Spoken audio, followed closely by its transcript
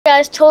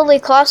guys, Totally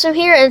Clawsome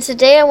here, and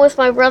today I'm with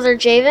my brother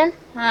Javyn.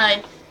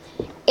 Hi.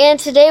 And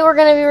today we're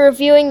going to be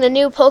reviewing the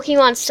new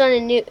Pokémon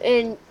Sun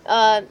and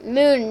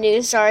Moon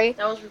news, sorry.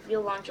 That was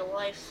revealed on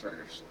July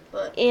 1st,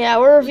 but yeah,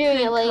 we're reviewing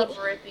we it late.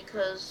 cover it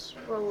because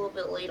we're a little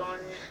bit late on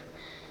it.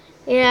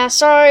 Yeah,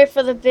 sorry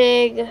for the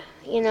big,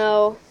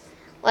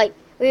 like,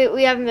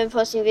 we haven't been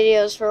posting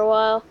videos for a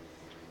while.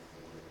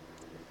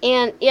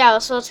 And, yeah,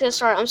 so let's get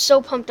started. I'm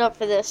so pumped up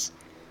for this.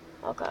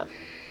 Oh, God.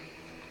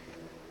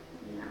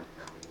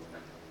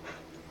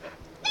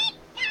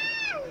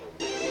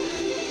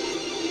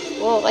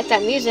 Whoa, like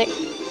that music.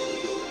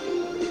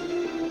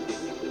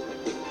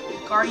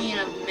 Guardian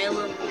of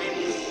Melon.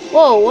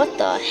 Whoa, what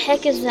the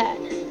heck is that?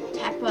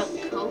 Tapa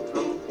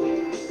Coco.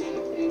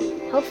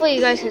 Hopefully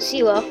you guys can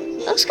see well.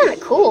 That looks kind of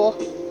cool.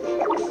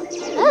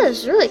 That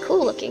is really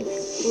cool looking.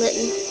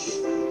 Litten.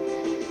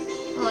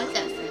 I like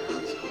that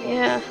thing.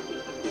 Yeah.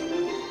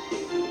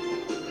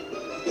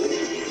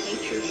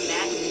 Nature's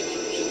Magic.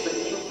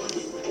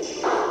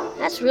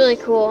 That's really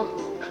cool.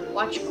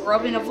 Watch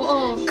Grubbin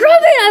evolve.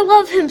 Grubbin, I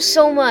love him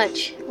so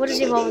much. What does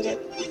he evolve into?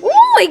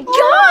 Oh my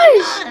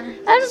gosh!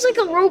 That is like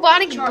a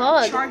robotic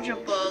bug. Charge a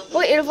bug.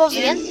 Wait, it evolves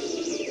again?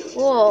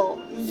 Whoa.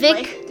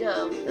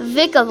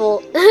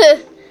 Vicavolt.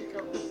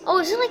 Oh,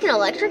 is it like an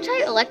electric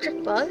type?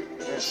 Electric bug? I've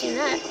never seen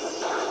that.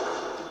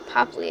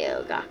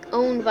 Poplio,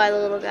 owned by the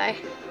little guy.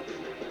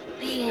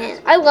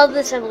 Man, I love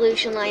this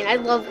evolution line. I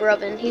love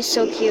Grubbin. He's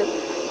so cute.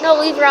 No,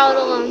 leave Rowlet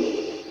alone.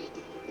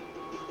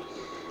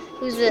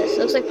 Who's this?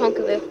 Looks like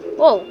Punkaboo.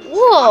 Whoa,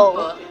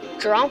 whoa!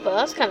 Drampa,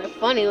 that's kind of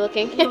funny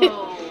looking.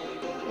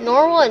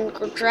 Normal and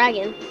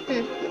Dragon.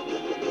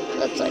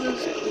 Looks like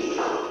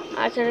it.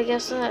 I could have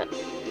guessed that.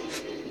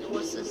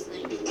 What's this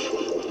thing?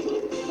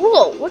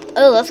 Whoa, what?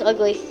 Oh, that's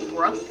ugly.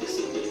 Brooks.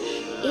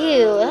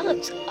 Ew, that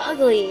looks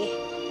ugly.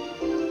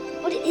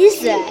 What is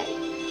that?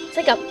 It's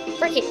like a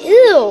freaking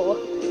ew.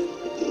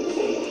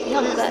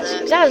 Yuck,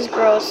 that was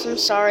gross. I'm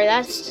sorry,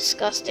 that's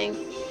disgusting.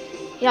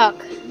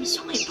 Yuck. There's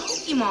so many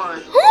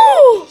Pokemon.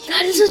 Oh,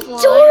 that is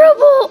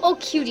adorable. Oh,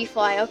 cutie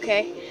fly.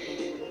 Okay.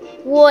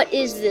 What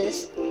is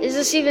this? Is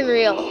this even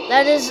real?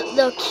 That is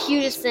the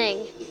cutest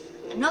thing.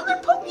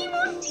 Another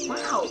Pokemon?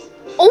 Wow.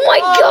 Oh my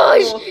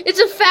gosh! It's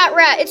a fat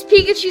rat. It's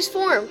Pikachu's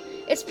form.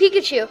 It's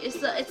Pikachu.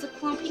 It's a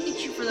clone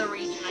Pikachu for the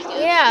region, I guess.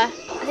 Yeah,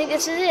 I think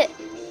this is it.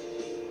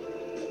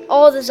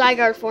 All the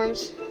Zygarde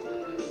forms.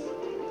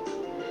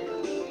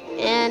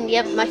 And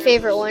yep, my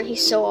favorite one.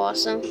 He's so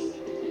awesome.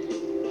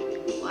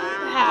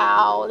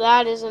 Wow,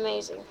 that is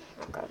amazing.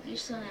 Okay. You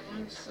said it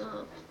means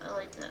so. I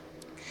like that.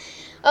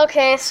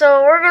 Okay,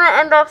 so we're gonna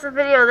end off the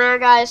video there,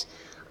 guys.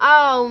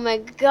 Oh my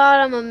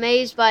god, I'm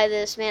amazed by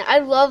this, man. I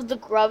love the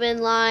Grubbin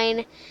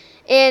line.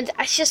 And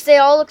it's just, they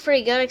all look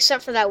pretty good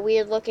except for that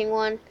weird looking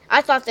one.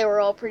 I thought they were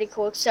all pretty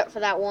cool except for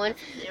that one.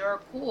 They are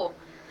cool.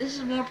 This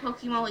is more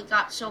Pokemon we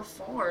got so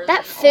far.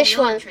 That fish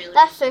one,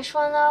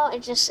 though,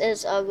 it just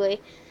is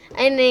ugly.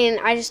 I mean,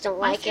 I just don't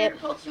like it. My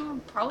favorite Pokemon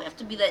would probably have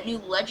to be that new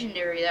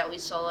legendary that we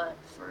saw at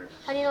first.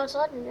 How do you know it's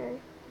legendary?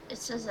 It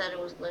says that it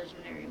was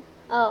legendary.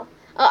 Oh,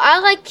 I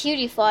like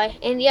Cutify,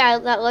 and yeah,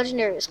 that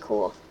legendary is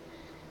cool.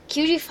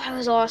 Cutify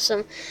was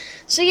awesome.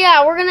 So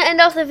yeah, we're gonna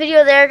end off the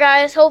video there,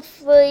 guys.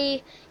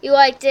 Hopefully you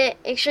liked it.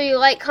 Make sure you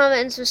like,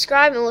 comment, and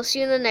subscribe, and we'll see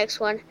you in the next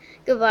one.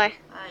 Goodbye.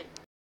 Bye.